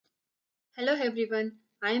Hello everyone,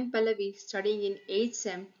 I am Pallavi studying in 8th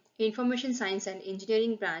SEM Information Science and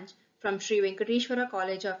Engineering branch from Sri Venkateshwara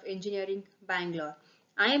College of Engineering, Bangalore.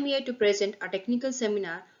 I am here to present a technical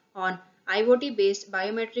seminar on IoT based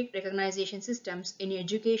biometric recognition systems in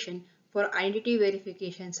education for identity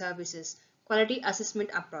verification services quality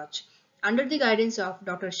assessment approach under the guidance of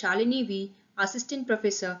Dr. Shalini V, Assistant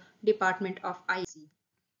Professor, Department of IC.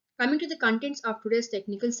 Coming to the contents of today's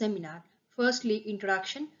technical seminar, firstly,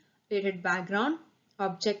 introduction, related background,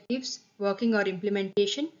 objectives, working or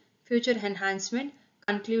implementation, future enhancement,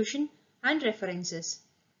 conclusion, and references.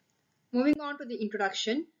 Moving on to the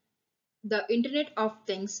introduction, the Internet of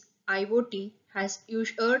Things IoT has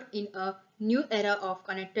ushered in a new era of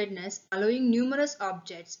connectedness, allowing numerous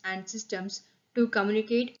objects and systems to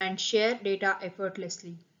communicate and share data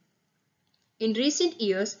effortlessly. In recent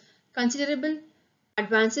years, considerable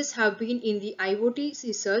advances have been in the IoT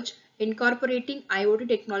research, incorporating IoT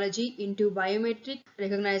technology into biometric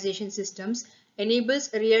recognition systems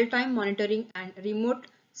enables real-time monitoring and remote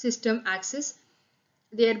system access,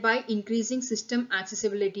 thereby increasing system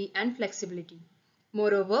accessibility and flexibility.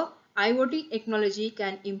 Moreover, IoT technology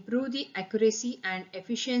can improve the accuracy and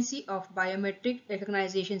efficiency of biometric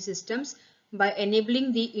recognition systems by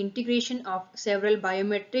enabling the integration of several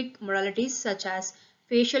biometric modalities such as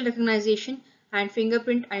facial recognition and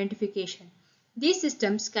fingerprint identification. These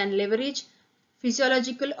systems can leverage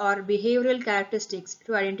physiological or behavioral characteristics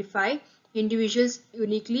to identify individuals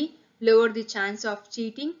uniquely, lower the chance of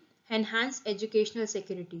cheating, enhance educational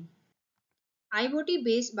security.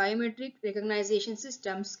 IoT-based biometric recognition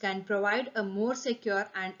systems can provide a more secure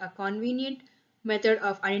and a convenient method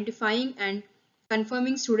of identifying and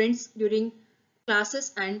confirming students during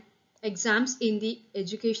classes and exams in the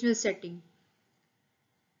educational setting.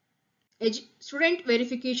 Student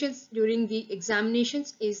verifications during the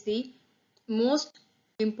examinations is the most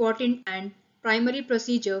important and primary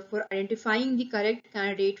procedure for identifying the correct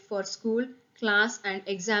candidate for school, class, and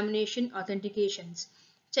examination authentications.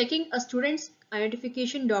 Checking a student's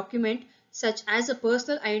identification document such as a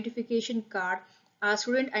personal identification card, a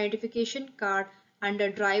student identification card, and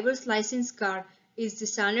a driver's license card is the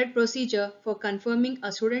standard procedure for confirming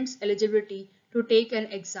a student's eligibility to take an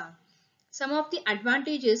exam. Some of the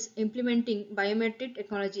advantages implementing biometric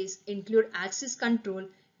technologies include access control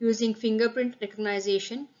using fingerprint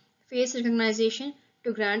recognition, face recognition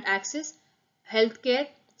to grant access, healthcare,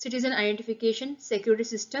 citizen identification, security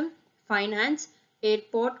system, finance,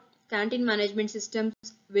 airport, canteen management systems,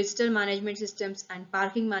 visitor management systems, and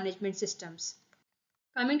parking management systems.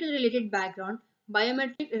 Coming to the related background,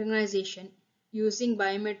 biometric recognition using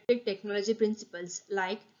biometric technology principles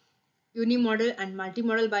like unimodal and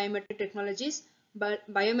multimodal biometric technologies,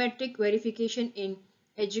 biometric verification in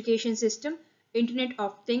education system, Internet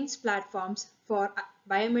of Things platforms for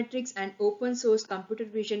biometrics and open source computer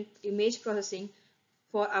vision image processing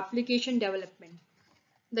for application development.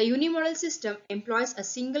 The unimodal system employs a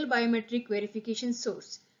single biometric verification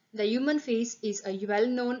source. The human face is a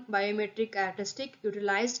well-known biometric characteristic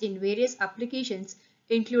utilized in various applications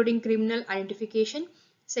including criminal identification,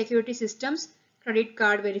 security systems, credit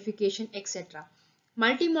card verification, etc.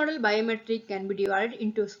 Multimodal biometric can be divided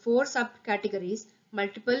into four subcategories: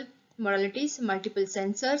 multiple modalities, multiple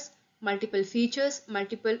sensors, multiple features,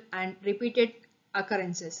 multiple and repeated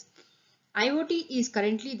occurrences. IoT is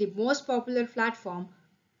currently the most popular platform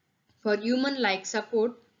for human-like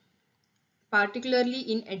support, particularly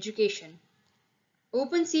in education.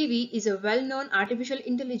 OpenCV is a well-known artificial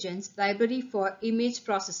intelligence library for image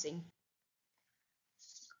processing.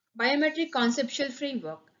 Biometric conceptual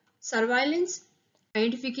framework. Surveillance,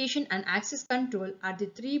 identification, and access control are the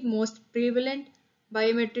three most prevalent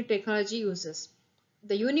biometric technology uses.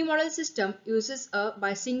 The unimodal system uses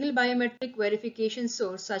a single biometric verification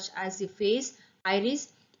source such as the face,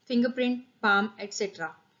 iris, fingerprint, palm,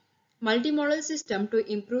 etc. Multimodal system to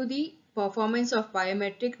improve the performance of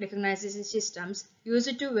biometric recognition systems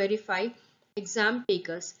used to verify exam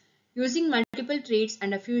takers. Using multiple traits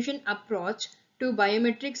and a fusion approach to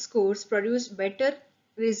biometric scores produce better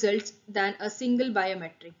results than a single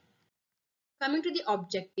biometric. Coming to the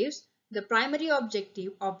objectives, the primary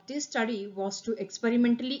objective of this study was to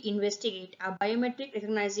experimentally investigate a biometric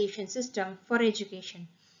recognition system for education.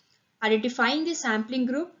 Identifying the sampling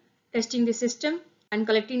group, testing the system, and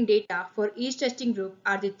collecting data for each testing group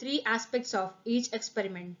are the three aspects of each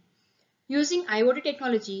experiment. Using IoT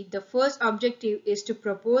technology, the first objective is to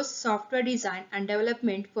propose software design and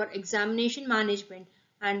development for examination management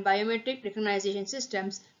and biometric recognition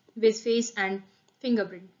systems with face and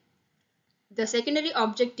fingerprint. The secondary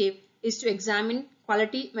objective is to examine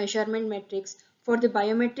quality measurement metrics for the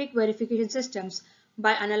biometric verification systems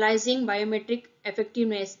by analyzing biometric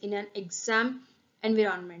effectiveness in an exam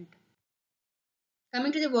environment.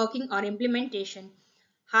 Coming to the working or implementation,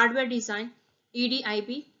 hardware design,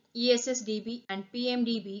 EDIB, ESSDB, and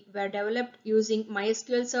PMDB were developed using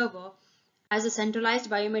MySQL Server as a centralized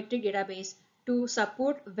biometric database to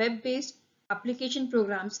support web-based application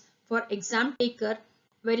programs for exam taker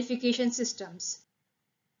verification systems.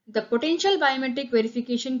 The potential biometric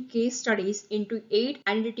verification case studies into 8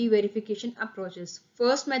 identity verification approaches.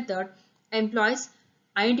 First method employs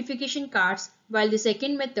identification cards, while the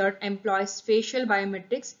second method employs facial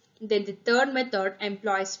biometrics. Then the third method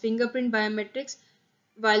employs fingerprint biometrics,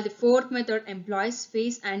 while the fourth method employs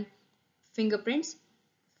face and fingerprints.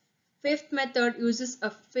 Fifth method uses a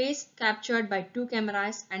face captured by two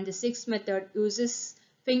cameras, and the sixth method uses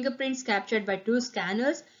fingerprints captured by two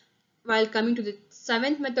scanners, while coming to the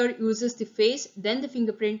seventh method uses the face, then the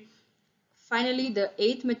fingerprint. Finally, the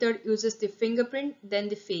eighth method uses the fingerprint, then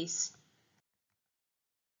the face.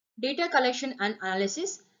 Data collection and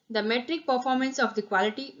analysis. The metric performance of the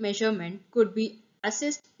quality measurement could be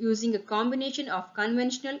assessed using a combination of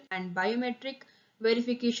conventional and biometric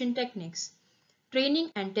verification techniques.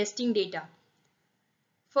 Training and testing data.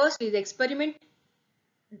 Firstly, the experiment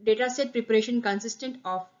dataset preparation consistent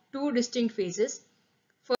of two distinct phases.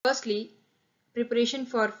 Firstly, preparation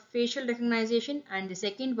for facial recognition, and the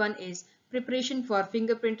second one is preparation for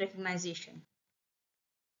fingerprint recognition.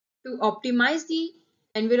 To optimize the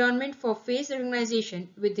environment for face recognition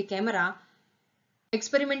with the camera,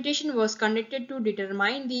 experimentation was conducted to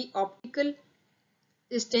determine the optical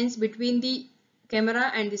distance between the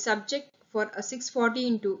camera and the subject for a 640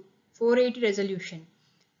 into 480 resolution.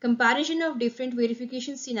 Comparison of different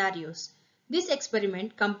verification scenarios. This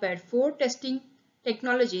experiment compared four testing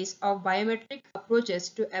technologies of biometric approaches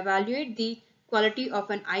to evaluate the quality of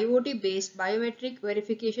an IoT-based biometric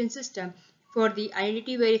verification system for the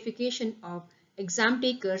identity verification of exam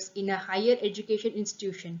takers in a higher education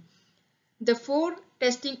institution. The four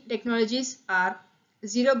testing technologies are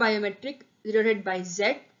Zero Biometric, denoted by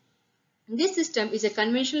Z. This system is a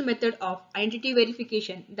conventional method of identity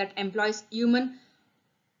verification that employs human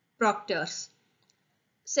proctors.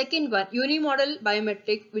 Second one, Unimodal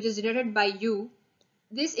Biometric, which is denoted by U.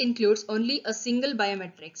 This includes only a single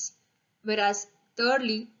biometrics. Whereas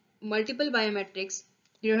thirdly, Multiple Biometrics,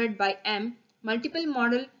 denoted by M. Multiple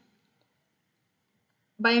model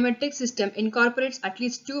biometric system incorporates at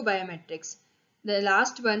least two biometrics. The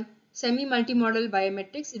last one, semi-multimodal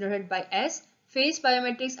biometrics, denoted by S. Face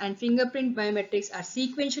biometrics and fingerprint biometrics are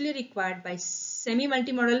sequentially required by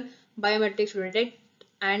semi-multimodal biometrics to detect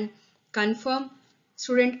and confirm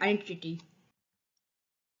student identity.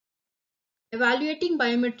 Evaluating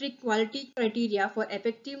biometric quality criteria for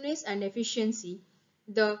effectiveness and efficiency,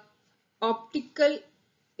 the optical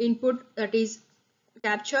input that is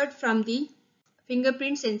captured from the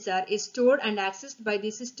fingerprint sensor is stored and accessed by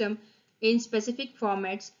the system in specific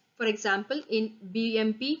formats, for example in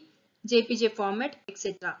BMP, JPG format,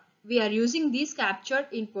 etc. We are using these captured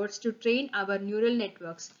inputs to train our neural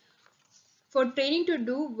networks. For training to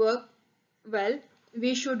do work well,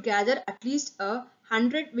 we should gather at least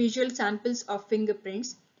 100 visual samples of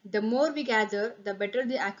fingerprints. The more we gather, the better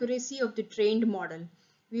the accuracy of the trained model.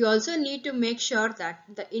 We also need to make sure that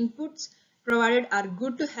the inputs provided are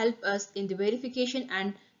good to help us in the verification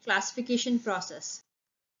and classification process.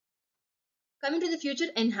 Coming to the future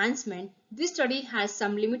enhancement, this study has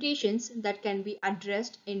some limitations that can be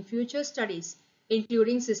addressed in future studies,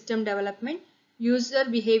 including system development, user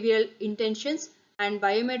behavioral intentions, and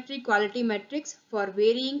biometric quality metrics for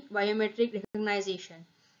varying biometric recognition.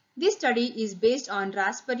 This study is based on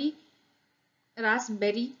Raspberry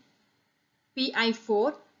Pi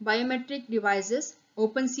 4 biometric devices,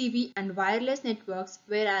 OpenCV, and wireless networks,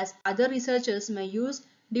 whereas other researchers may use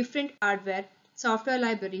different hardware, software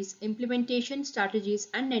libraries, implementation strategies,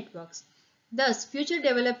 and networks. Thus, future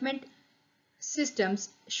development systems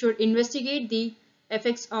should investigate the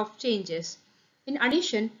effects of changes. In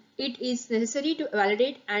addition, it is necessary to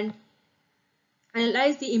validate and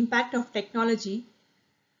analyze the impact of technology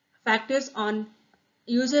factors on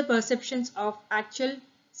user perceptions of actual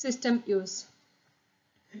system use.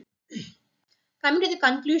 Coming to the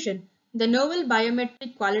conclusion, the novel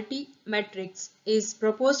biometric quality matrix is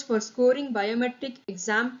proposed for scoring biometric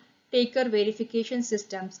exam taker verification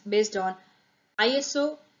systems based on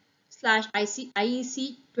ISO/IEC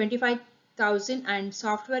 25000 and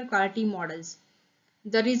software quality models.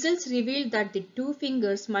 The results revealed that the two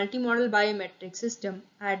fingers multimodal biometric system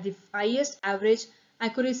had the highest average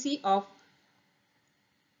accuracy of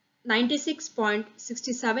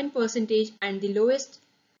 96.67% and the lowest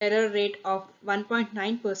error rate of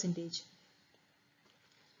 1.9%.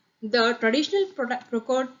 The traditional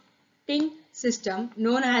procoding system,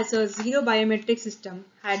 known as a zero biometric system,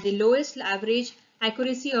 had the lowest average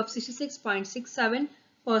accuracy of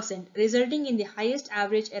 66.67%, resulting in the highest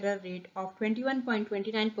average error rate of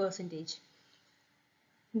 21.29%.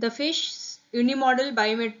 The FISH unimodal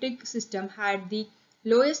biometric system had the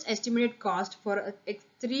lowest estimated cost for a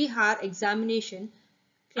 3-hour examination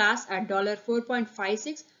class at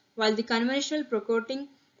 $4.56, while the conventional procoding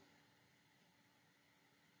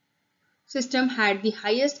system had the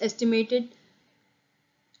highest estimated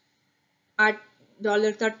at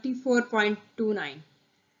 $34.29.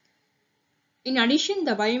 In addition,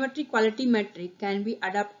 the biometric quality metric can be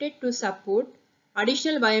adapted to support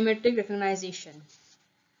additional biometric recognition.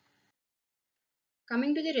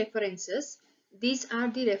 Coming to the references, these are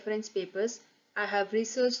the reference papers I have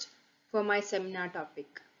researched for my seminar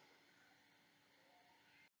topic.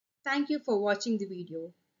 Thank you for watching the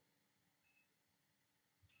video.